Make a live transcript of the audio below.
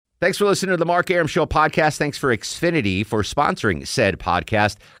Thanks for listening to the Mark Arum Show podcast. Thanks for Xfinity for sponsoring said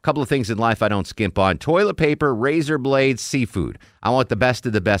podcast. A couple of things in life I don't skimp on. Toilet paper, razor blades, seafood. I want the best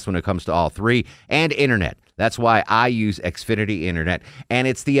of the best when it comes to all three. And internet. That's why I use Xfinity Internet. And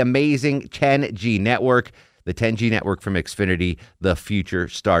it's the amazing 10G network. The 10G network from Xfinity. The future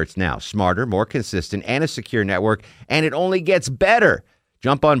starts now. Smarter, more consistent, and a secure network. And it only gets better.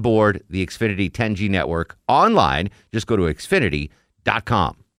 Jump on board the Xfinity 10G network online. Just go to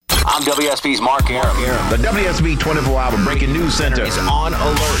Xfinity.com. I'm WSB's Mark Arum. The WSB 24-hour breaking news center Is on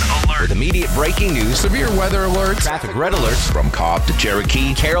alert. With immediate breaking news, Severe weather alerts. traffic red alerts, from Cobb to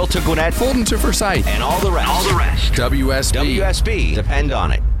Cherokee. Carroll to Gwinnett, Fulton to Forsyth. and all the rest. WSB. WSB. Depend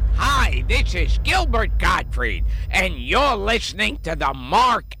on it. Hi, this is Gilbert Gottfried, and you're listening to the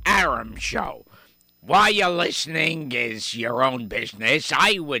Mark Arum Show. Why you're listening is your own business.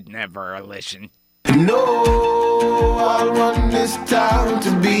 I would never listen. No, I'll run this town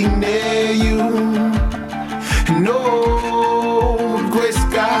to be near you. No gray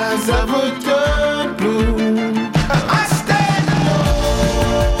skies ever turn blue. I stand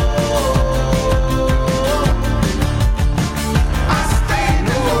alone. I stand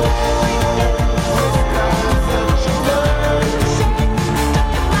alone.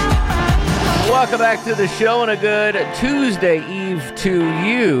 Welcome back to the show and a good Tuesday Eve to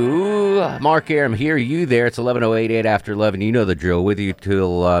you. Mark Arum here, you there. It's 11:08 after 11. You know the drill. With you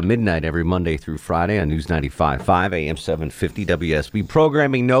till midnight every Monday through Friday on News 95.5 AM 750 WSB.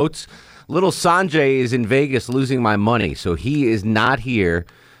 Programming notes. Little Sanjay is in Vegas losing my money, so he is not here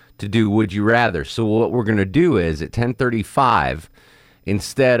to do Would You Rather. So what we're going to do is at 10:35,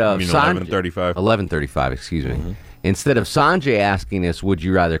 instead of 11:35? 11:35, excuse me. Instead of Sanjay asking us Would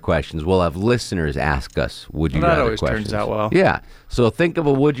You Rather questions, we'll have listeners ask us Would You Well, that Rather always questions. turns out well. Yeah. So think of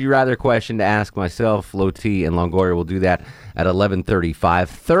a Would You Rather question to ask myself, Lo T, and Longoria. We'll do that at 11:35.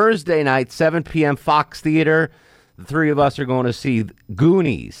 Thursday night, 7 p.m., Fox Theater. The three of us are going to see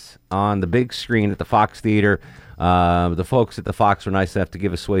Goonies on the big screen at the Fox Theater. The folks at the Fox were nice enough to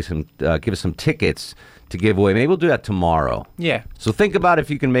give us some tickets to give away. Maybe we'll do that tomorrow. Yeah. So think about if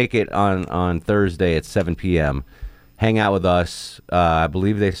you can make it on Thursday at 7 p.m. Hang out with us. I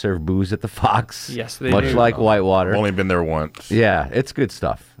believe they serve booze at the Fox. Yes, they much do. like Whitewater. Only been there once. Yeah, it's good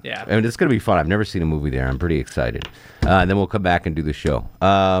stuff. Yeah. And it's going to be fun. I've never seen a movie there. I'm pretty excited. And then we'll come back and do the show.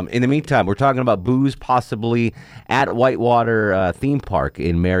 In the meantime, we're talking about booze possibly at Whitewater theme park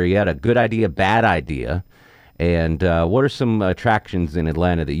in Marietta. Good idea, bad idea. And what are some attractions in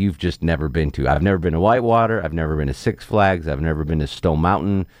Atlanta that you've just never been to? I've never been to Whitewater. I've never been to Six Flags. I've never been to Stone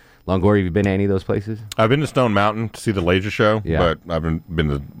Mountain. Longoria, have you been to any of those places? I've been to Stone Mountain to see the laser show, Yeah. but I haven't been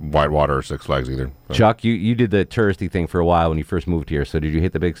to Whitewater or Six Flags either. So. Chuck, you did the touristy thing for a while when you first moved here, so did you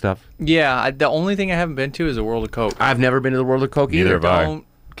hit the big stuff? Yeah, the only thing I haven't been to is a World of Coke. I've never been to the World of Coke Neither either. have I. Don't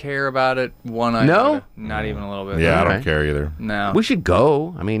care about it one iota. No? Not even a little bit. Yeah, I Okay. don't care either. No. We should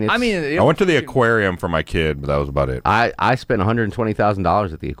go. I mean, I went to the aquarium for my kid, but that was about it. I spent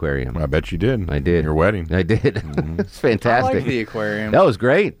 $120,000 at the aquarium. I bet you did. I did. Your wedding. I did. It's I fantastic. like the aquarium. That was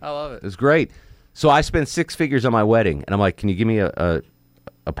great. I love It it. was great. So I spent six figures on my wedding, and I'm like, can you give me a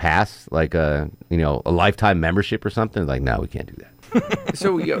pass, like a lifetime membership or something? Like, no, we can't do that.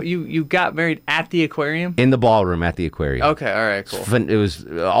 So you got married at the aquarium? In the ballroom at the aquarium. Okay, all right, cool. It was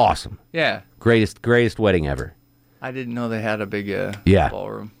awesome. Yeah. Greatest wedding ever. I didn't know they had a big Yeah.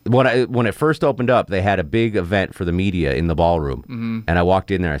 ballroom. When it first opened up, they had a big event for the media in the ballroom. Mm-hmm. And I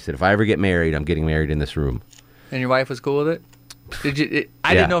walked in there. I said, if I ever get married, I'm getting married in this room. And your wife was cool with it? Did you? I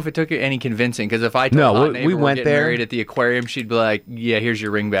Yeah. didn't know if it took you any convincing, because if I told No, my we neighbor we're went getting there. married at the aquarium, she'd be like, "Yeah, here's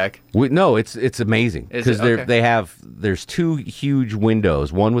your ring back." No, it's amazing Is it? because Okay. there's two huge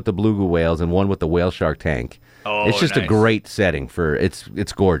windows, one with the beluga whales and one with the whale shark tank. Oh, it's just a nice. great setting for it's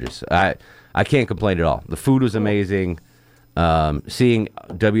gorgeous. I can't complain at all. The food was amazing. Seeing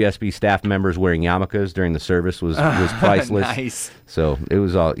WSB staff members wearing yarmulkes during the service was priceless. Nice. So it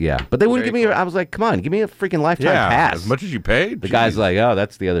was all But they wouldn't Very give me. cool. I was like, come on, give me a freaking lifetime Yeah, pass. as much as you paid. The guy's like, oh,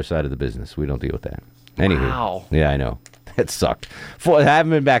 that's the other side of the business. We don't deal with that. Anywho. Wow. Yeah, I know. That sucked. I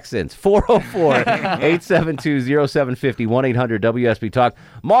haven't been back since. 404-872-0750, 1-800-WSB Talk.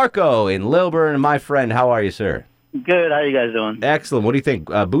 Marco in Lilburn, my friend. How are you, sir? Good. How you guys doing? Excellent. What do you think?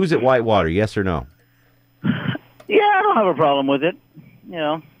 Booze at Whitewater, yes or no? Yeah, I don't have a problem with it. You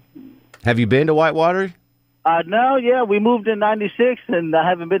know. Have you been to Whitewater? No, yeah, we moved in '96, and I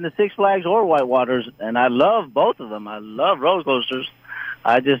haven't been to Six Flags or Whitewaters, and I love both of them. I love roller coasters.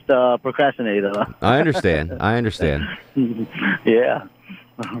 I just procrastinated. I understand. Yeah.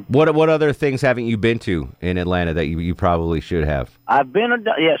 What other things haven't you been to in Atlanta that you probably should have? I've been,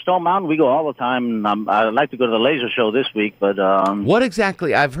 Stone Mountain. We go all the time. I'd like to go to the laser show this week, but what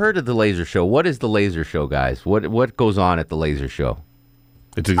exactly? I've heard of the laser show. What is the laser show, guys? What goes on at the laser show?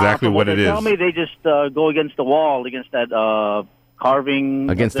 It's exactly what it is. Tell me they just go against the wall, against that carving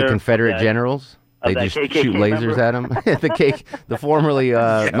against the Confederate generals. They just shoot lasers at them. The formerly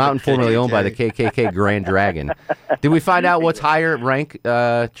mountain formerly owned by the KKK Grand Dragon. Did we find out what's higher rank,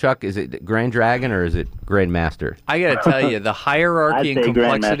 Chuck? Is it Grand Dragon or is it Grand Master? I got to tell you, the hierarchy and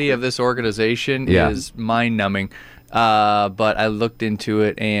complexity of this organization is mind-numbing. But I looked into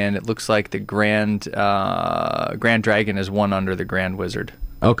it, and it looks like the Grand Dragon is one under the Grand Wizard.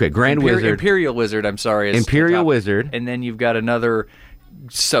 Okay, Wizard. Imperial Wizard, I'm sorry. Imperial Wizard. And then you've got another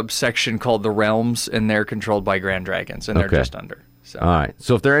subsection called the Realms, and they're controlled by Grand Dragons, and they're just under. So. All right.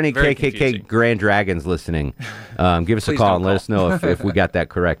 So if there are any Very KKK confusing. Grand Dragons listening, give us a Please call don't and let us know if we got that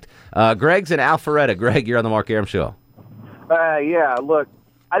correct. Greg's in Alpharetta. Greg, you're on the Mark Arum Show. Yeah, look,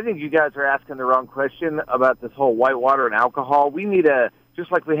 I think you guys are asking the wrong question about this whole whitewater and alcohol. We need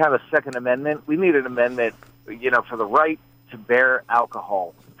just like we have a Second Amendment, we need an amendment, for the right to bear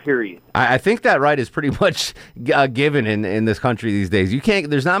alcohol, period. I think that right is pretty much given in this country these days.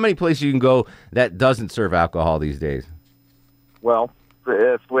 There's not many places you can go that doesn't serve alcohol these days. Well,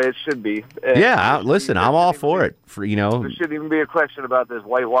 that's the way it should be. Listen, I'm all for it. There shouldn't even be a question about this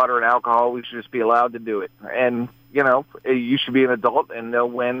whitewater and alcohol. We should just be allowed to do it. And, you should be an adult and know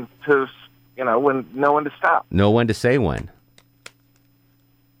when to, know when to stop. Know when to say when.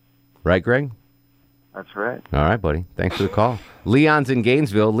 Right, Greg? That's right. All right, buddy. Thanks for the call. Leon's in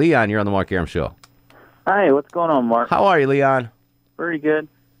Gainesville. Leon, you're on the Mark Arum Show. Hi, what's going on, Mark? How are you, Leon? Pretty good.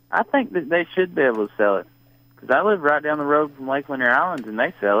 I think that they should be able to sell it. Because I live right down the road from Lake Lanier Islands, and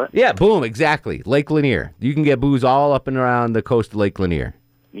they sell it. Yeah, boom, exactly. Lake Lanier. You can get booze all up and around the coast of Lake Lanier.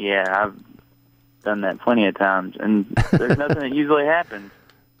 Yeah, I've done that plenty of times, and there's nothing that usually happens.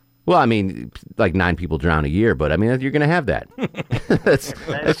 Well, I mean, like 9 people drown a year, but I mean, you're going to have that. that's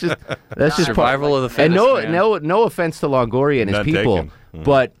just survival of the fittest. And no offense to Longoria and his people,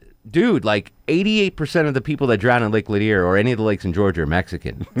 but dude, like 88% of the people that drown in Lake Lanier or any of the lakes in Georgia are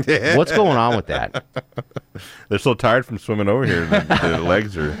Mexican. What's going on with that? They're so tired from swimming over here. Their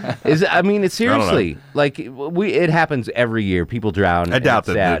legs are. It's seriously like it happens every year. People drown. I doubt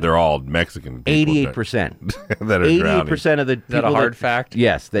that they're all Mexican. 88% that are 88% of the people. Is that a hard fact?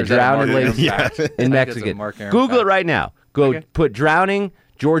 Yes, that drown in lakes in Mexican. Google it right now. Put drowning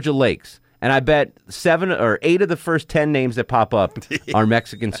Georgia lakes. And I bet 7 or 8 of the first 10 names that pop up are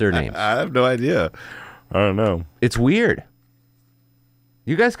Mexican surnames. I have no idea. I don't know. It's weird.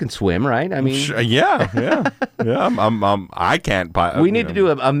 You guys can swim, right? I mean, yeah. I can't. We need to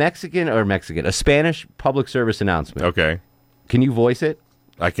do a Spanish public service announcement. Okay. Can you voice it?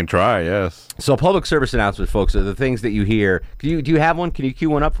 I can try. Yes. So, public service announcements, folks, are the things that you hear. Do you have one? Can you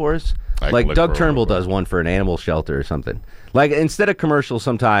cue one up for us? Like Doug Turnbull does one for an animal shelter or something. Like instead of commercials,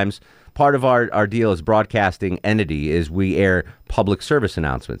 sometimes part of our deal as broadcasting entity is we air public service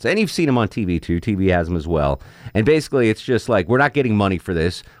announcements. And you've seen them on TV, too. TV has them as well. And basically, it's just like we're not getting money for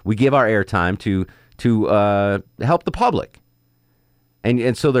this. We give our airtime to help the public.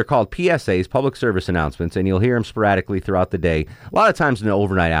 And so they're called PSAs, public service announcements, and you'll hear them sporadically throughout the day. A lot of times in the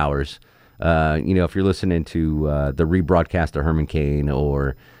overnight hours. If you're listening to the rebroadcast of Herman Cain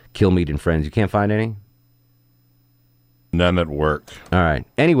or Kilmeade and Friends, you can't find any? None at work. All right.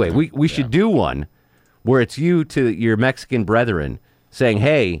 Anyway, we should do one where it's you to your Mexican brethren saying,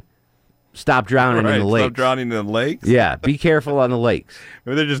 hey, stop drowning in the lakes. Stop drowning in the lakes? Yeah, be careful on the lakes.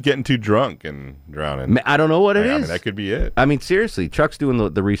 Maybe they're just getting too drunk and drowning. I don't know what it is. I mean, that could be it. I mean, seriously, Chuck's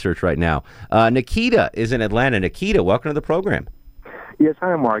doing the research right now. Nikita is in Atlanta. Nikita, welcome to the program. Yes,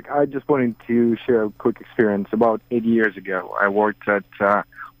 hi, Mark. I just wanted to share a quick experience. About 8 years ago, I worked at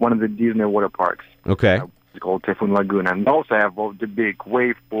one of the Disney water parks. Okay. It's called Typhoon Lagoon, and they also have the big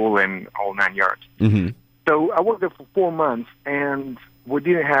wave pool and all 9 yards. Mm-hmm. So I worked there for 4 months, and we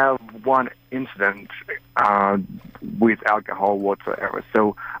didn't have one incident with alcohol whatsoever.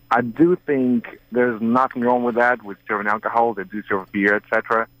 So I do think there's nothing wrong with that, with serving alcohol. They do serve beer,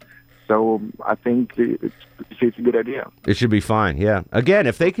 etc. So I think it's a good idea. It should be fine. Yeah. Again,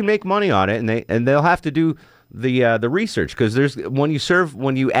 if they can make money on it, and they'll have to do the research, because when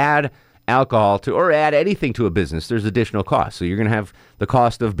you add alcohol to or add anything to a business, there's additional costs. So you're going to have the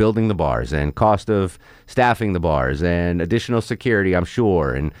cost of building the bars and cost of staffing the bars and additional security, I'm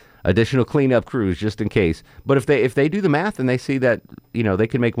sure, and additional cleanup crews just in case. But if they do the math and they see that they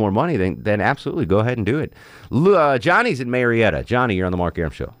can make more money, then absolutely go ahead and do it. Johnny's in Marietta. Johnny, you're on the Mark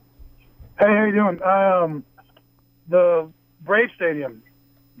Arum Show. Hey, how you doing? The Brave Stadium,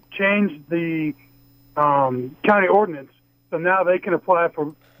 changed the county ordinance, so now they can apply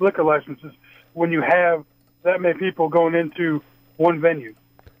for liquor licenses when you have that many people going into one venue.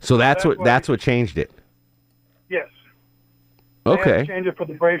 So that's what changed it. Yes. They had Okay. to change it for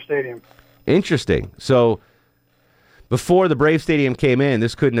the Brave Stadium. Interesting. So before the Brave Stadium came in,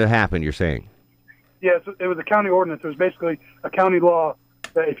 this couldn't have happened, you're saying? Yes, it was a county ordinance. It was basically a county law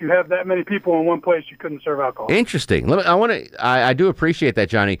that if you have that many people in one place, you couldn't serve alcohol. Interesting. I do appreciate that,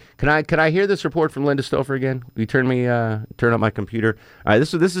 Johnny. Can I hear this report from Linda Stouffer again? Will you turn up my computer? All right,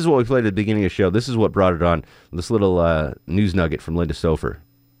 this is what we played at the beginning of the show. This is what brought it on. This little news nugget from Linda Stouffer.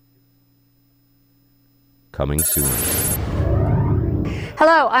 Coming soon.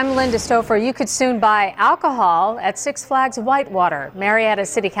 Hello, I'm Linda Stouffer. You could soon buy alcohol at Six Flags Whitewater. Marietta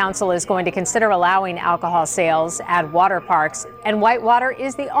City Council is going to consider allowing alcohol sales at water parks, and Whitewater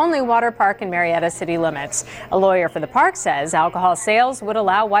is the only water park in Marietta city limits. A lawyer for the park says alcohol sales would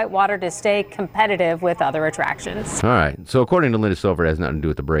allow Whitewater to stay competitive with other attractions. All right. So according to Linda Stouffer, it has nothing to do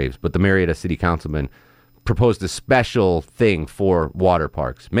with the Braves, but the Marietta City Councilman proposed a special thing for water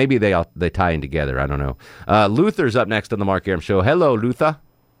parks. Maybe they tie in together. I don't know. Luther's up next on the Mark Arum Show. Hello, Luther.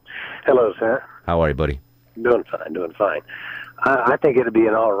 Hello, sir. How are you, buddy? Doing fine. I think it'd be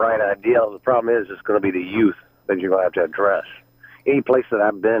an all right idea. The problem is it's going to be the youth that you're going to have to address. Any place that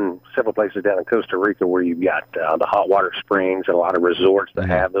I've been, several places down in Costa Rica where you've got the hot water springs and a lot of resorts that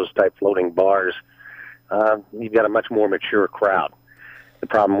have those type floating bars, you've got a much more mature crowd. The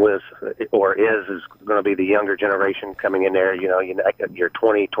problem is going to be the younger generation coming in there. Your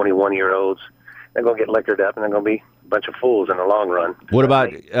 20, 21-year-olds. They're going to get liquored up, and they're going to be a bunch of fools in the long run. What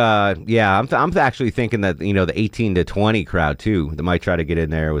about? I'm actually thinking that the 18 to 20 crowd too. That might try to get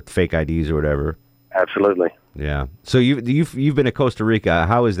in there with fake IDs or whatever. Absolutely. Yeah. So you've been to Costa Rica.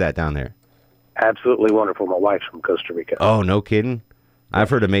 How is that down there? Absolutely wonderful. My wife's from Costa Rica. Oh, no kidding.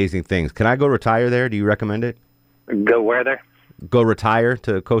 I've heard amazing things. Can I go retire there? Do you recommend it? Go where there? Go retire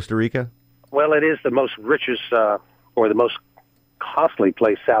to Costa Rica? Well, it is the most richest or the most costly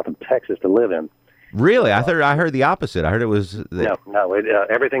place south of Texas to live in. Really? I heard the opposite. I heard it was... No.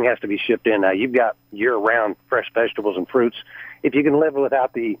 Everything has to be shipped in. Now, you've got year-round fresh vegetables and fruits. If you can live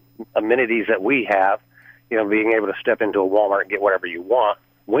without the amenities that we have, being able to step into a Walmart and get whatever you want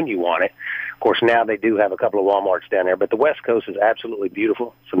when you want it. Of course, now they do have a couple of Walmarts down there, but the West Coast is absolutely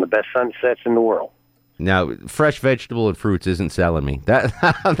beautiful. Some of the best sunsets in the world. Now, fresh vegetable and fruits isn't selling me. That's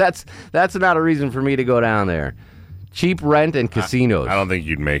not a reason for me to go down there. Cheap rent and casinos. I don't think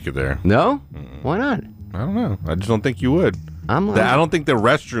you'd make it there. No? Why not? I don't know. I just don't think you would. I don't think the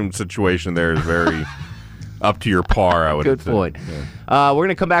restroom situation there is very up to your par, I would say. Good point. Yeah. We're going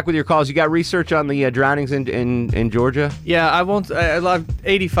to come back with your calls. You got research on the drownings in Georgia? Yeah, I won't.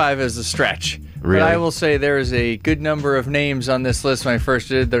 85 is a stretch. Really? But I will say there is a good number of names on this list when I first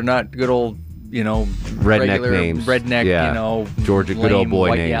did. They're not good old... redneck regular names. Redneck, yeah. Georgia, good old boy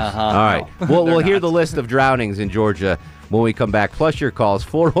white, names. Yeah, all right. We'll hear the list of drownings in Georgia when we come back, plus your calls,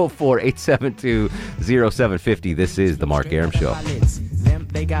 404-872-0750. This is the Mark Arum Show. Them,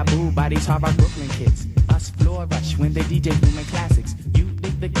 they got booed by these hard rock Brooklyn kids. Us floor rush when they DJ booming classics. You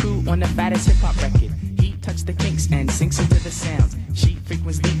dig the crew on the fattest hip-hop record. He touched the kinks and sinks into the sounds. She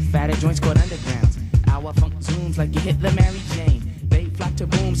frequents deep, fatter joints called undergrounds. Our funk zooms like you hit the Mary Jane. They flock to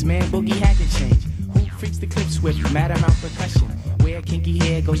booms, man, boogie had to change. Who freaks the clips with mad amount percussion? Where kinky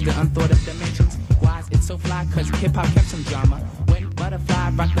hair goes to unthought of dimensions. Why is it so fly? Cause hip-hop kept some drama. When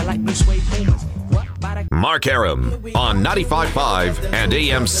butterfly rock the lightning sway boomers. What about a... Mark Arum on 95.5 and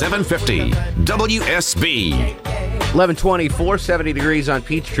AM 750 WSB. 11:24, 70 degrees on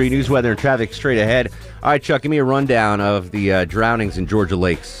Peachtree. News, weather, and traffic straight ahead. All right, Chuck, give me a rundown of the drownings in Georgia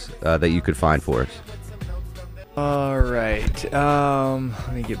lakes that you could find for us. All right.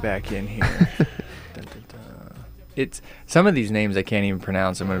 Let me get back in here. It's some of these names I can't even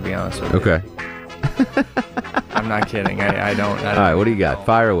pronounce. I'm going to be honest with you. Okay. I'm not kidding. I don't. All right. What do you got?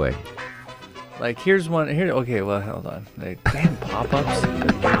 Fire away. Like here's one. Here. Okay. Well, hold on. Damn pop-ups.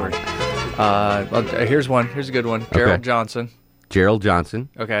 Here's one. Here's a good one. Gerald Johnson. Gerald Johnson.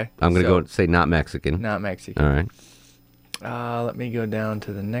 Okay. I'm going to go say not Mexican. Not Mexican. All right. Let me go down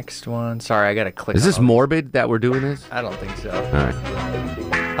to the next one. Sorry, I got to click. Is this morbid that we're doing this? I don't think so. All right.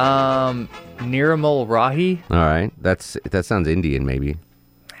 Niramal Rahi. All right. That sounds Indian, maybe.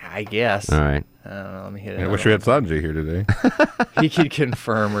 I guess. All right. I don't know. Let me hit it. I wish we had Sanjay here today. He could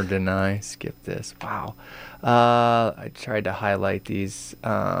confirm or deny. Skip this. Wow. I tried to highlight these.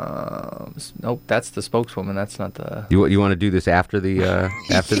 Nope, that's the spokeswoman. That's not the. You want to do this after the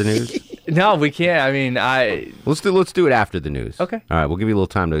news? No, we can't. I mean, let's do it after the news. Okay. All right, we'll give you a little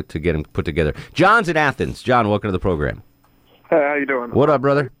time to get them put together. John's in Athens. John, welcome to the program. Hey, how you doing? What up,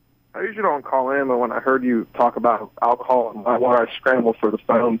 brother? I usually don't call in, but when I heard you talk about alcohol and water, I scrambled for the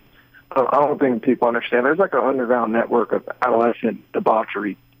phone. I don't think people understand. There's like an underground network of adolescent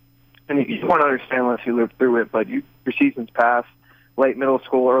debauchery. And you want to understand unless you live through it, but your seasons pass, late middle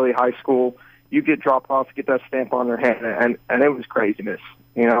school, early high school, you get dropped off, get that stamp on their hand, and it was craziness.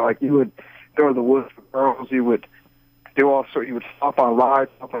 You know, like you would go to the woods with girls, you would do all sorts, you would stop on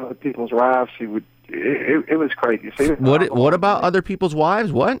rides, stop on other people's rafts, it was crazy. So what about other people's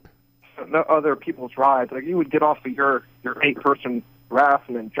wives? What? No, other people's rides. Like you would get off of your 8-person raft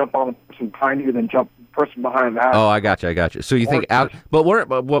and then jump on the person behind you, then jump the person behind that. Oh, I got you. So you think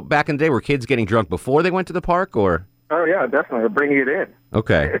but back in the day, were kids getting drunk before they went to the park, or? Oh yeah, definitely. They're bringing it in.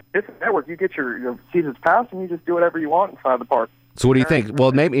 Okay. It's a network. You get your seasons pass and you just do whatever you want inside the park. So what do you think?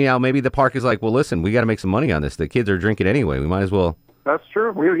 Well, maybe the park is like, well, listen, we got to make some money on this. The kids are drinking anyway. We might as well. That's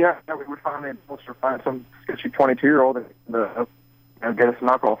true. We would find some sketchy 22-year-old and get us some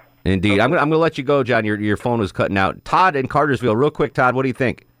alcohol. Indeed. I'm going to let you go, John. Your phone was cutting out. Todd in Cartersville, real quick. Todd, what do you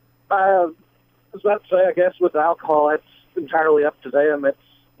think? I was about to say, I guess with alcohol, it's entirely up to them. It's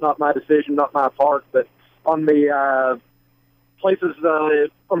not my decision, not my part. But on the places,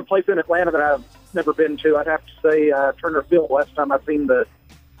 on the place in Atlanta that I've never been to, I'd have to say Turner Field. Last time I've seen the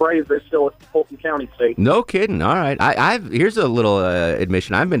Braves, they're still at Fulton County State. No kidding. All right. Here's a little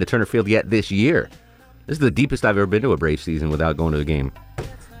admission. I haven't been to Turner Field yet this year. This is the deepest I've ever been to a Braves season without going to the game.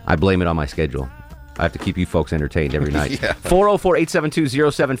 I blame it on my schedule. I have to keep you folks entertained every night.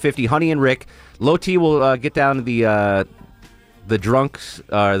 404-872-0750. Honey and Rick. Low T will get down to the drunks,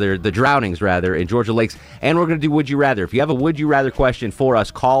 the drownings, rather, in Georgia Lakes. And we're going to do Would You Rather. If you have a Would You Rather question for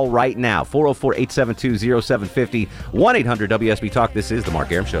us, call right now. 404-872-0750. 1-800-WSB Talk. This is The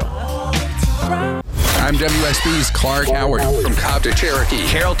Mark Arum Show. I'm WSB's Clark Howard. From Cobb to Cherokee,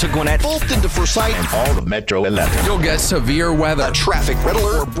 Carroll to Gwinnett, Fulton to Forsyth, and all of Metro 11. You'll get severe weather, A traffic red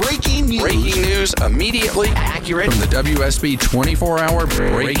alert, or breaking news. Immediately accurate from the WSB 24-hour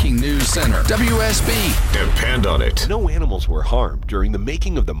Breaking News Center. WSB. Depend on it. No animals were harmed during the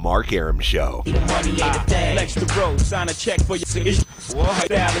making of The Mark Arum Show. Welcome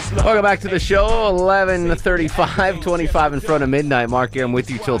back to the show. 11:35, 25 in front of midnight. Mark Arum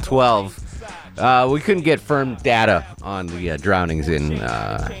with you till 12. We couldn't get firm data on the drownings in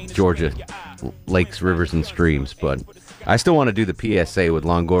Georgia lakes, rivers, and streams, but I still want to do the PSA with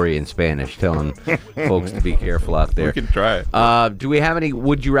Longoria in Spanish, telling folks to be careful out there. We can try it. Do we have any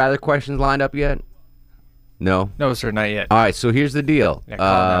Would You Rather questions lined up yet? No? No, sir, not yet. All right, so here's the deal.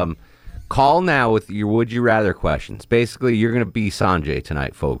 Yeah, call now with your Would You Rather questions. Basically, you're going to be Sanjay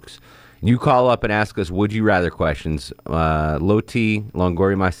tonight, folks. You call up and ask us Would You Rather questions. Low T,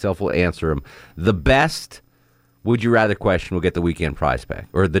 Longoria, myself will answer them. The best Would You Rather question will get the weekend prize pack,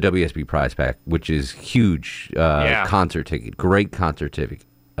 or the WSB prize pack, which is huge concert ticket. Great concert ticket.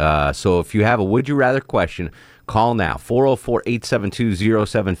 So if you have a Would You Rather question, call now.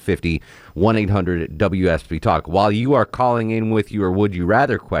 404-872-0750, 1-800-WSB Talk. While you are calling in with your Would You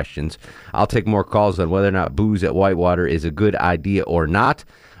Rather questions, I'll take more calls on whether or not booze at Whitewater is a good idea or not.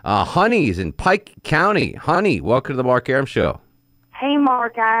 Honey's in Pike County. Honey, welcome to the Mark Arum Show. Hey,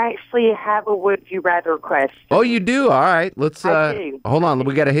 Mark, I actually have a Would You Rather question. Oh, you do? All right. Let's I do. Hold on.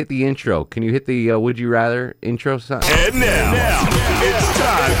 We got to hit the intro. Can you hit the Would You Rather intro? And now, it's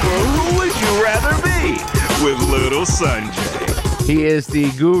time for Who Would You Rather Be with Little Sanjay. He is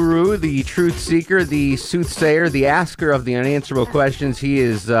the guru, the truth seeker, the soothsayer, the asker of the unanswerable questions. He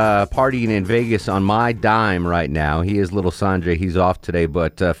is partying in Vegas on my dime right now. He is Little Sanjay. He's off today,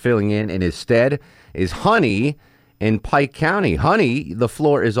 but filling in his stead is Honey in Pike County. Honey, the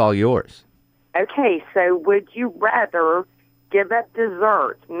floor is all yours. Okay, so would you rather give up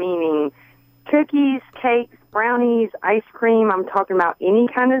dessert, meaning cookies, cakes, brownies, ice cream? I'm talking about any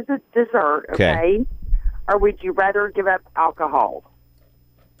kind of dessert, okay? Or would you rather give up alcohol?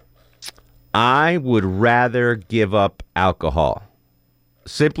 I would rather give up alcohol,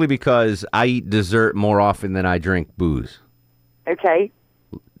 simply because I eat dessert more often than I drink booze. Okay.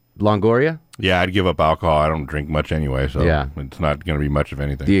 Longoria? Yeah, I'd give up alcohol. I don't drink much anyway, so it's not going to be much of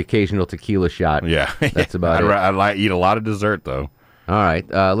anything. The occasional tequila shot. Yeah. That's about it. I eat a lot of dessert, though. All right.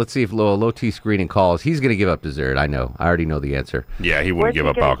 Let's see if Low T screening calls. He's going to give up dessert. I know. I already know the answer. Yeah, he wouldn't give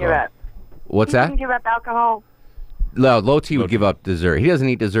up alcohol. What's that? You give up alcohol? No, Low T would give up dessert. He doesn't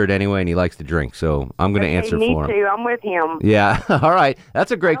eat dessert anyway, and he likes to drink, so I'm going to answer for him. Me too. I'm with him. Yeah. All right.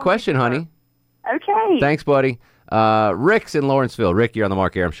 That's a great question, honey. Okay. Thanks, buddy. Rick's in Lawrenceville. Rick, you're on the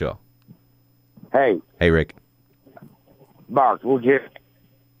Mark Arum Show. Hey. Hey, Rick. Mark, we'll get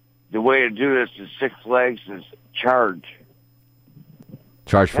the way to do this is Six Flags is charge.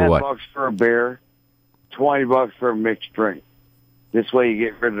 Charge for what? $10 for a beer, $20 for a mixed drink. This way you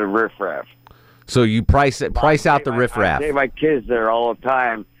get rid of the riffraff. So you price out the riffraff. I take my kids there all the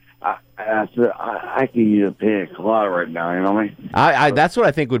time. I can use a pina colada right now, you know what I mean? That's what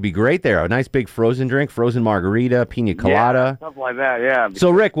I think would be great there. A nice big frozen drink, frozen margarita, pina colada. Yeah, something like that, yeah.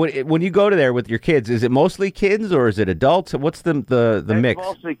 So, Rick, when you go to there with your kids, is it mostly kids or is it adults? What's the mix? It's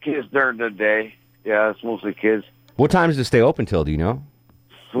mostly kids during the day. Yeah, it's mostly kids. What time does it stay open till, do you know?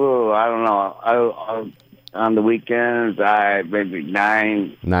 Oh, I don't know. On the weekends, maybe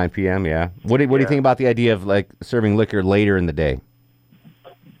 9. 9 p.m., yeah. What do you think about the idea of, like, serving liquor later in the day?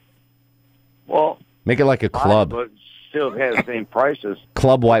 Well, make it like a club. But still have the same prices.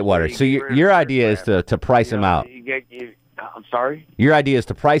 Club Whitewater. So your idea is to price them out. I'm sorry? Your idea is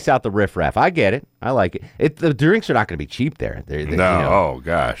to price out the riffraff. I get it. I like it. The drinks are not going to be cheap there. No. Oh,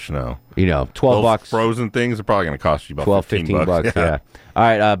 gosh, no. $12. Frozen things are probably going to cost you about 12, 15 bucks. Yeah. All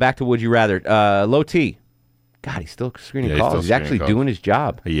right, back to Would You Rather. Low T. God, he's still screening calls. He's actually doing his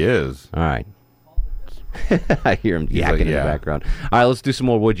job. He is. All right. I hear him yakking in the background. All right, let's do some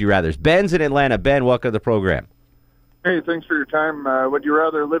more Would You Rathers. Ben's in Atlanta. Ben, welcome to the program. Hey, thanks for your time. Would you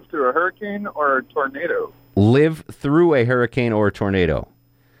rather live through a hurricane or a tornado? Live through a hurricane or a tornado?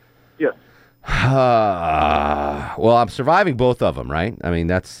 Yes. Well, I'm surviving both of them, right? I mean,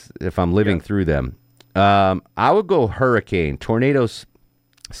 that's if I'm living through them. I would go hurricane. Tornadoes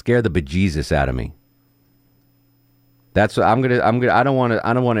scare the bejesus out of me. That's what I'm gonna. I don't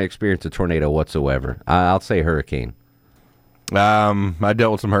want to experience a tornado whatsoever. I'll say hurricane. I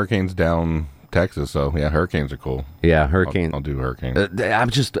dealt with some hurricanes down Texas, so yeah, hurricanes are cool. Yeah, hurricane. I'll do hurricane.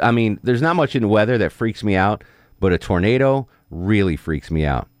 I mean, there's not much in the weather that freaks me out, but a tornado really freaks me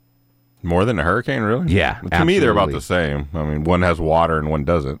out. More than a hurricane, really? Yeah, to me they're about the same. I mean, one has water and one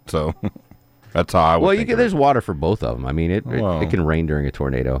doesn't, so that's how I would. Well, there's water for both of them. I mean, it can rain during a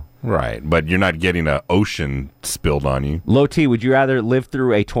tornado. Right, but you're not getting an ocean spilled on you. Low T, would you rather live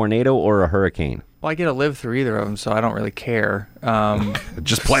through a tornado or a hurricane? Well, I get to live through either of them, so I don't really care.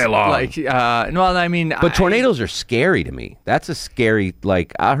 Just play along. But tornadoes are scary to me. That's a scary,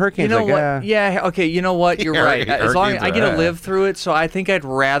 hurricanes. You know what? Yeah, okay, you know what? You're right. As long as I get to live through it, so I think I'd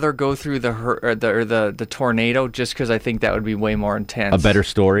rather go through the tornado just because I think that would be way more intense. A better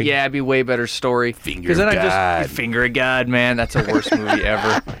story? Yeah, it'd be way better story. Finger of God. Finger of God, man. That's the worst movie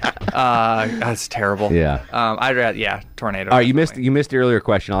ever. That's terrible. Yeah. I'd rather, tornado. All right, you missed the earlier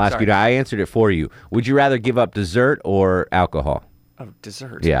question. I'll ask you. I answered it for you. Would you rather give up dessert or alcohol? Oh,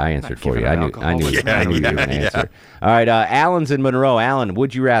 dessert. Yeah, I answered for you. I knew you were going to answer. All right, Alan's in Monroe. Alan,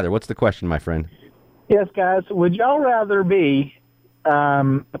 would you rather? What's the question, my friend? Yes, guys. Would y'all rather be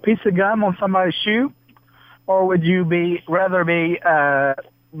a piece of gum on somebody's shoe, or would you rather be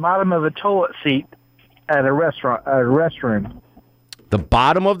bottom of a toilet seat at a restroom? The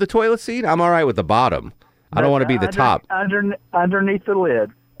bottom of the toilet seat? I'm all right with the bottom. I don't want to be the top. Underneath the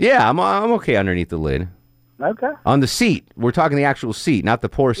lid. Yeah, I'm okay underneath the lid. Okay. On the seat. We're talking the actual seat, not the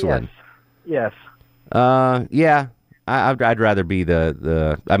porcelain. Yes. Yeah. I'd rather be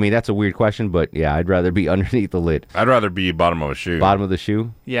the. I mean, that's a weird question, but yeah, I'd rather be underneath the lid. I'd rather be bottom of a shoe. Bottom of the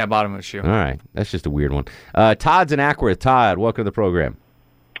shoe? Yeah, bottom of the shoe. All right. That's just a weird one. Todd's in Ackworth. Todd, welcome to the program.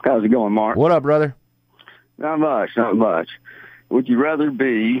 How's it going, Mark? What up, brother? Not much. Would you rather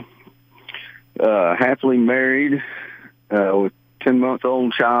be happily married with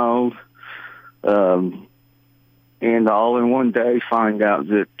 10-month-old child, and all in one day find out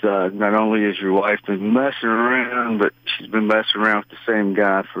that not only has your wife been messing around, but she's been messing around with the same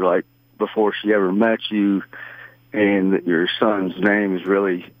guy for before she ever met you, and that your son's name is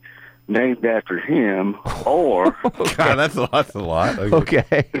really named after him, or God, that's a lot.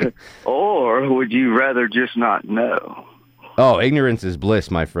 Okay. Or would you rather just not know? Oh, ignorance is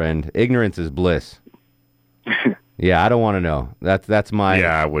bliss, my friend. Ignorance is bliss. Yeah, I don't want to know. That's my.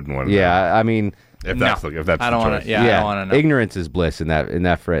 Yeah, I wouldn't want to. Yeah, know. I mean, if that's I don't want to. Yeah, I don't want to know. Ignorance is bliss in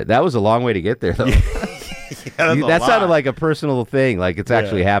that phrase. That was a long way to get there, though. That sounded like a personal thing, like it's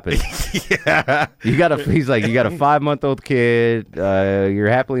actually happened. Yeah, he's like, you got a 5-month-old kid. You're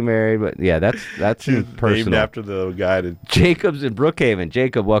happily married, but yeah, that's personal. Named after the guy. Jacob's in Brookhaven.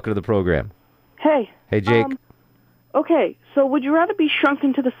 Jacob, welcome to the program. Hey. Hey, Jake. Okay, so would you rather be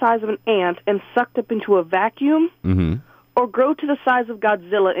shrunken to the size of an ant and sucked up into a vacuum, or grow to the size of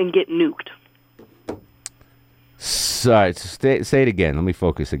Godzilla and get nuked? Sorry, say it again. Let me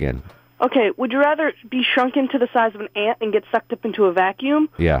focus again. Okay, would you rather be shrunken to the size of an ant and get sucked up into a vacuum,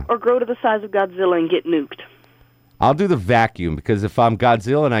 or grow to the size of Godzilla and get nuked? I'll do the vacuum, because if I'm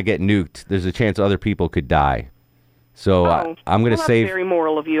Godzilla and I get nuked, there's a chance other people could die. So I'm going to save. Very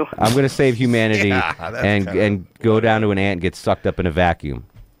moral of you. I'm going to save humanity and go down to an ant and get sucked up in a vacuum.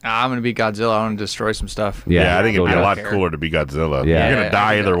 I'm going to be Godzilla. I want to destroy some stuff. Yeah, I think it'd be a lot cooler to be Godzilla. Yeah. You're going to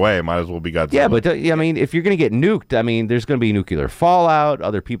die either way. Might as well be Godzilla. Yeah, but I mean, if you're going to get nuked, I mean, there's going to be nuclear fallout.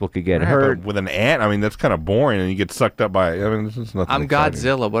 Other people could get hurt. But with an ant, I mean, that's kind of boring, and you get sucked up by. I mean, this is nothing. I'm exciting.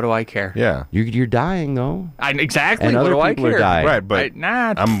 Godzilla. What do I care? Yeah, you're dying though. Exactly. And what other do I people are care? dying. Right, but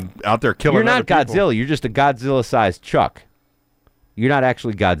nah. I'm out there killing. You're not other people. Godzilla. You're just a Godzilla-sized Chuck. You're not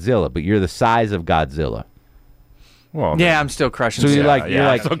actually Godzilla, but you're the size of Godzilla. Well, yeah, I'm still crushing. So you're stuff.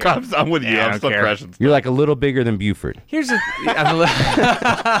 like, I'm with you. Yeah, I I'm don't still care. crushing. You're like a little bigger than Buford. Here's the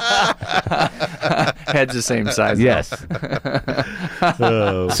head's the same size. Yes.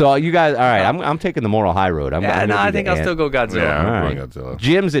 So you guys, all right. I'm taking the moral high road. I'm Yeah, gonna I be think the I'll ant. still go Godzilla. Yeah, All I'm right. going Godzilla.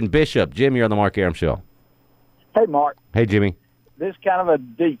 Jim's in Bishop. Jim, you're on the Mark Arum Show. Hey, Mark. Hey, Jimmy. This is kind of a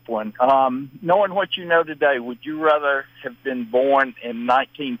deep one. Knowing what you know today, would you rather have been born in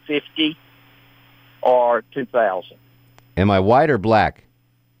 1950 or 2000? Am I white or black?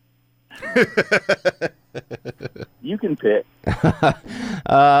 You can pick.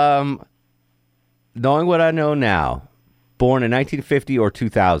 Knowing what I know now, born in 1950 or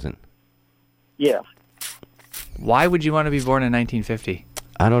 2000? Yeah. Why would you want to be born in 1950?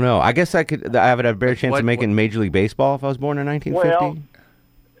 I don't know. I guess I would have a better chance of making Major League Baseball if I was born in 1950.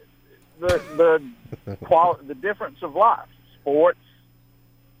 Well, the difference of life, sports.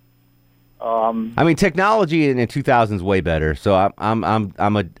 I mean, technology in 2000 is way better. So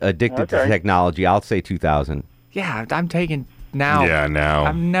I'm addicted to technology. I'll say 2000. Yeah, I'm taking now. Yeah, now.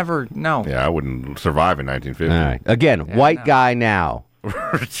 I've never Yeah, I wouldn't survive in 1950. All right. Again, white guy now.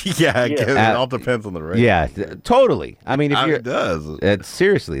 Yeah, I guess it all depends on the race. Yeah, totally. I mean, if you're, it does.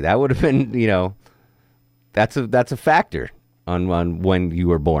 Seriously, that would have been, that's a factor on when you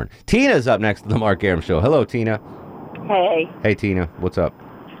were born. Tina's up next to the Mark Arum Show. Hello, Tina. Hey. Hey, Tina. What's up?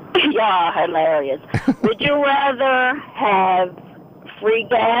 Y'all hilarious. Would you rather have free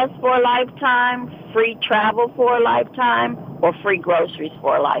gas for a lifetime, free travel for a lifetime, or free groceries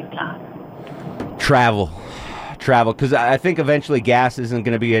for a lifetime? Travel, because I think eventually gas isn't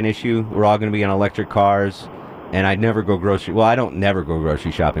going to be an issue. We're all going to be on electric cars, and I'd never go grocery. Well, I don't never go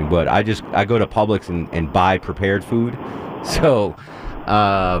grocery shopping, but I go to Publix and buy prepared food. So,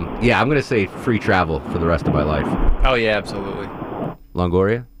 yeah, I'm going to say free travel for the rest of my life. Oh yeah, absolutely.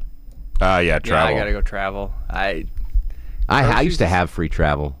 Longoria? Yeah, travel. Yeah, I gotta go travel. I used to have free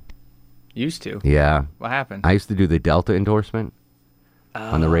travel. Used to? Yeah. What happened? I used to do the Delta endorsement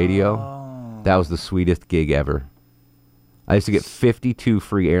on the radio. That was the sweetest gig ever. I used to get 52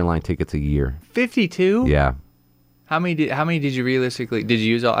 free airline tickets a year. 52? Yeah. How many did you realistically did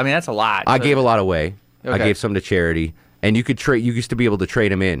you use all? I mean, that's a lot. I gave a lot away. I Okay. gave some to charity, and you could trade. You used to be able to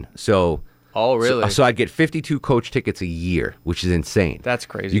trade them in. So. Oh, really? So I'd get 52 coach tickets a year, which is insane. That's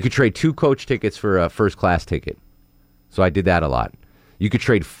crazy. You could trade 2 coach tickets for a first class ticket. So I did that a lot. You could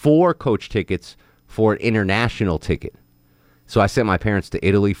trade 4 coach tickets for an international ticket. So I sent my parents to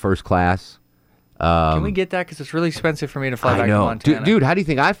Italy first class. Can we get that? Because it's really expensive for me to fly back to Montana. Dude, how do you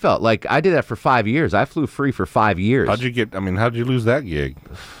think I felt? Like, I did that for 5 years. I flew free for 5 years. How'd you lose that gig?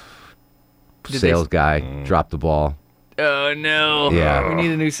 Sales guy dropped the ball. Oh no! Yeah. We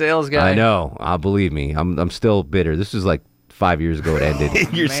need a new sales guy. I know. Believe me. I'm still bitter. This was like 5 years ago. It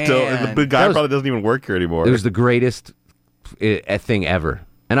ended. You're still the guy probably doesn't even work here anymore. It was the greatest thing ever,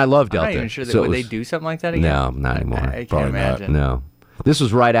 and I love Delta. I'm not even sure so would they do something like that again? No, not anymore. I can't imagine. No, this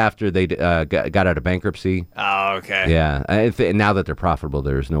was right after they got out of bankruptcy. Oh, okay. Yeah, and now that they're profitable,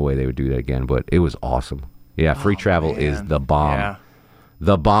 there's no way they would do that again. But it was awesome. Yeah, free travel is the bomb. Yeah.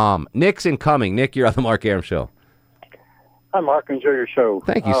 The bomb. Nick's incoming. Nick, you're on the Mark Arum Show. Hi, Mark. Enjoy your show.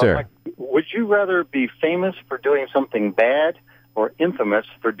 Thank you, sir. Would you rather be famous for doing something bad or infamous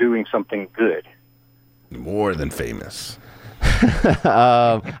for doing something good? More than famous.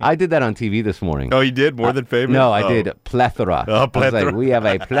 I did that on TV this morning. Oh, you did? More than famous? No, I did plethora. Oh, I was plethora. like, we have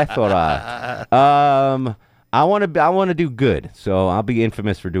a plethora. I want to do good, so I'll be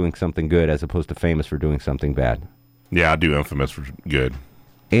infamous for doing something good as opposed to famous for doing something bad. Yeah, I'll do infamous for good.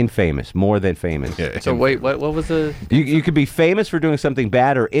 Infamous, more than famous. Yeah, So wait, what was the? You could be famous for doing something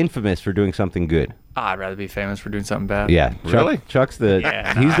bad or infamous for doing something good. I'd rather be famous for doing something bad. Yeah, Chuck's the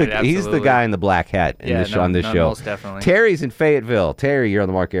Yeah, he's the absolutely. guy in the black hat in Yeah, this on this no, show. most definitely. Terry's in Fayetteville. Terry, you're on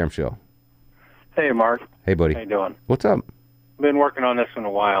the Mark Arum Show. Hey, Mark. Hey, buddy. How you doing? What's up? Been working on this one a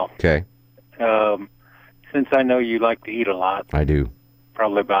while. Okay, Since I know you like to eat a lot, I do.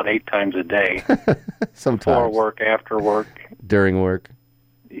 probably about 8 times a day. Sometimes. Before work, after work. During work,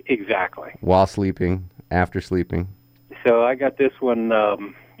 Exactly. while sleeping, after sleeping. So I got this one.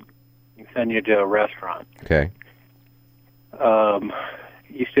 Send you to a restaurant. Okay.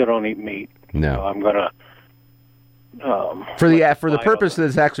 You still don't eat meat. No. So I'm gonna For the purpose of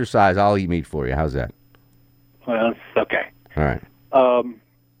this exercise, I'll eat meat for you. How's that? Well, okay. All right.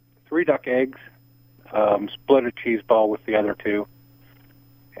 3 duck eggs, split a cheese ball with the other 2,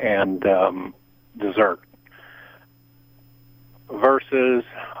 and dessert. Versus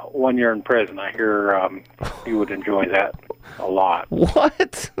 1 year in prison. I hear you would enjoy that a lot.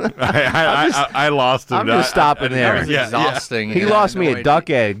 What? I lost him. I'm just stopping there. That was exhausting. He lost me at duck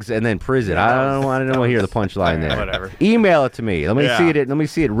eggs and then prison. I don't want to hear the punchline there. Whatever. Email it to me. Let me see it. Let me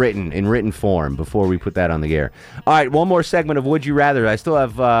see it written in written form before we put that on the air. All right, one more segment of Would You Rather. I still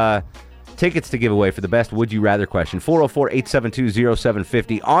have tickets to give away for the best Would You Rather question.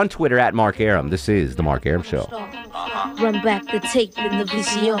 404-872-0750 on Twitter at Mark Arum. This is the Mark Arum Show. Run back the tape in the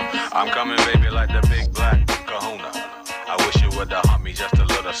VCR. I'm coming, baby, like the big black kahuna. I wish you would have humped me just a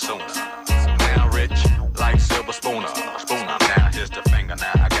little sooner. Now rich, like silver spooner. Now here's the finger,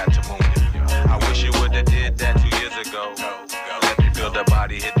 now I got to move. I wish you would have did that 2 years ago. Let me feel the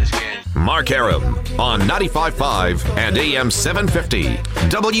body hit the skin. Mark Arum on 95.5 and AM 750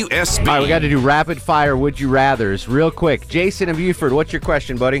 WSB. All right, we got to do rapid fire Would You Rathers real quick. Jason in Buford, what's your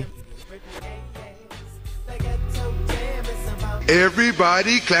question, buddy?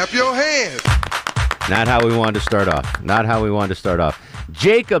 Everybody clap your hands. Not how we wanted to start off.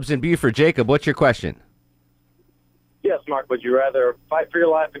 Jacob's in Buford. Jacob, what's your question? Yes, Mark, would you rather fight for your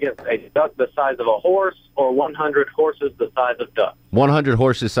life against a duck the size of a horse or 100 horses the size of ducks? 100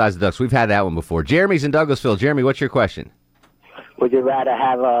 horses size of ducks. We've had that one before. Jeremy's in Douglasville. Jeremy, what's your question? Would you rather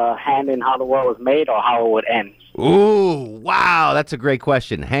have a hand in how the world was made or how it would end? Ooh, wow, that's a great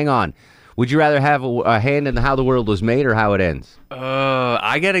question. Hang on. Would you rather have a hand in how the world was made or how it ends?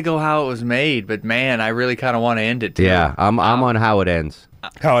 I got to go how it was made, but man, I really kind of want to end it too. Yeah, I'm on how it ends.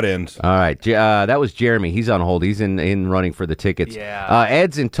 How it ends. All right. That was Jeremy. He's on hold. He's in running for the tickets. Yeah.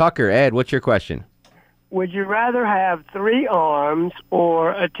 Ed's in Tucker. Ed, what's your question? Would you rather have 3 arms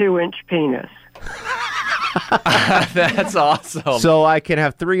or a 2-inch penis? That's awesome. So I can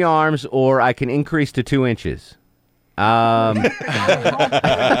have 3 arms or I can increase to 2 inches. I'm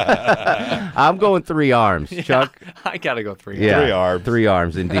going 3 arms. Chuck? I got to go 3 arms. Yeah, 3 arms. 3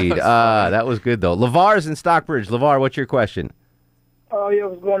 arms, indeed. That was good, though. LeVar's in Stockbridge. LeVar, what's your question? Yeah,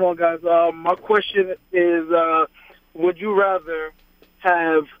 what's going on, guys? My question is, would you rather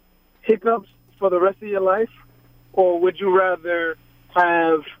have hiccups for the rest of your life, or would you rather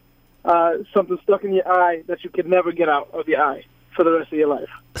have something stuck in your eye that you could never get out of your eye for the rest of your life?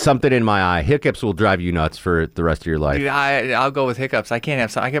 Something in my eye. Hiccups will drive you nuts for the rest of your life. Dude, I'll go with hiccups. I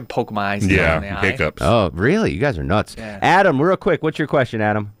can poke my eyes. Yeah, in the eye. hiccups. Oh, really? You guys are nuts. Yeah. Adam, real quick, what's your question,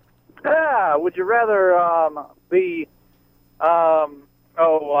 Adam? Would you rather be Michelle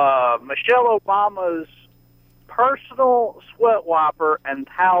Obama's personal sweat wiper and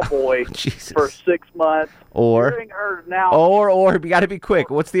towel boy for 6 months, Or hearing her now? Or you got to be quick.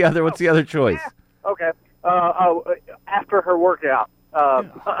 What's the other choice? Okay. After her workout. All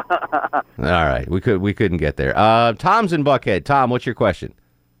right, we couldn't get there. Tom's in Buckhead. Tom, what's your question?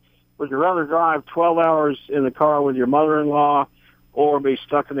 Would you rather drive 12 hours in the car with your mother-in-law or be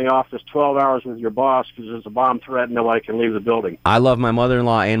stuck in the office 12 hours with your boss because there's a bomb threat and nobody can leave the building? I love my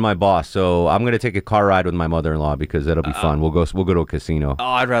mother-in-law and my boss, so I'm going to take a car ride with my mother-in-law because that'll be fun. We'll go to a casino. Oh,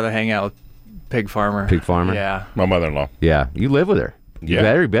 I'd rather hang out with Pig Farmer. Pig Farmer? Yeah. My mother-in-law. Yeah, you live with her. You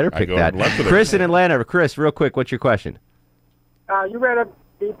better pick that. Chris in Atlanta. Chris, real quick, what's your question? You rather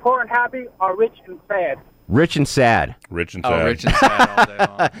be poor and happy or rich and sad? Rich and sad. Rich and sad. Rich and sad all day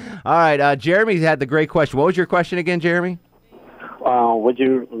long. All right, Jeremy had the great question. What was your question again, Jeremy? Would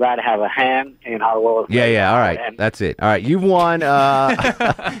you rather have a hand in how the world was made? Yeah, all right. That's it. All right, you've won.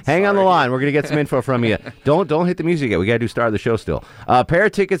 Hang on the line. We're going to get some info from you. Don't hit the music yet. We got to do Star of the Show still. Pair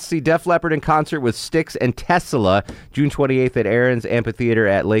of tickets to see Def Leppard in concert with Styx and Tesla, June 28th at Aaron's Amphitheater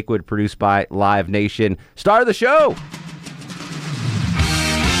at Lakewood, produced by Live Nation. Star of the Show.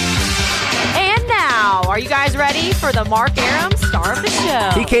 And now, are you guys ready for the Mark Arum Star of the Show?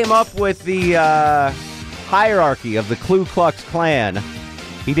 He came up with the hierarchy of the Ku Klux Klan.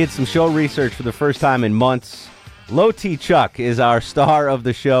 He did some show research for the first time in months. Low T Chuck is our star of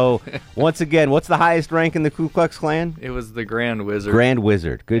the show. Once again, what's the highest rank in the Ku Klux Klan? It was the Grand Wizard. Grand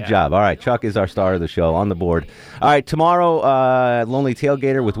Wizard. Good job. All right, Chuck is our star of the show on the board. All right, tomorrow, Lonely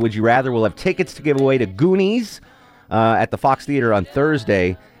Tailgater with Would You Rather. We'll have tickets to give away to Goonies at the Fox Theater on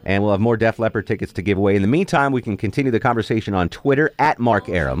Thursday, and we'll have more Def Leppard tickets to give away. In the meantime, we can continue the conversation on Twitter at Mark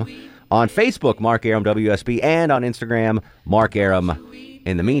Arum, on Facebook, Mark Arum WSB, and on Instagram, Mark Arum.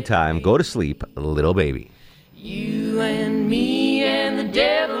 In the meantime, go to sleep, little baby. You and me and the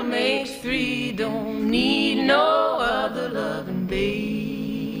devil makes 3. Don't need no other loving, baby.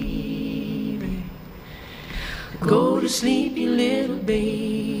 Go to sleep, you little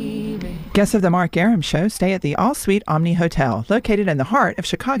baby. Guests of the Mark Arum Show stay at the All Suite Omni Hotel, located in the heart of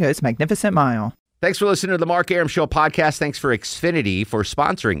Chicago's Magnificent Mile. Thanks for listening to the Mark Arum Show podcast. Thanks for Xfinity for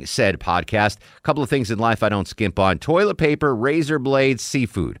sponsoring said podcast. A couple of things in life I don't skimp on. Toilet paper, razor blades,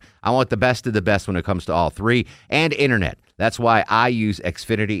 seafood. I want the best of the best when it comes to all three. And internet. That's why I use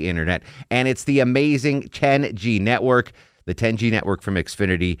Xfinity Internet. And it's the amazing 10G network. The 10G network from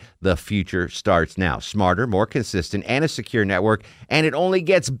Xfinity. The future starts now. Smarter, more consistent, and a secure network. And it only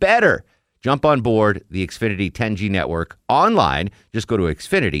gets better. Jump on board the Xfinity 10G network online. Just go to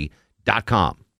Xfinity.com.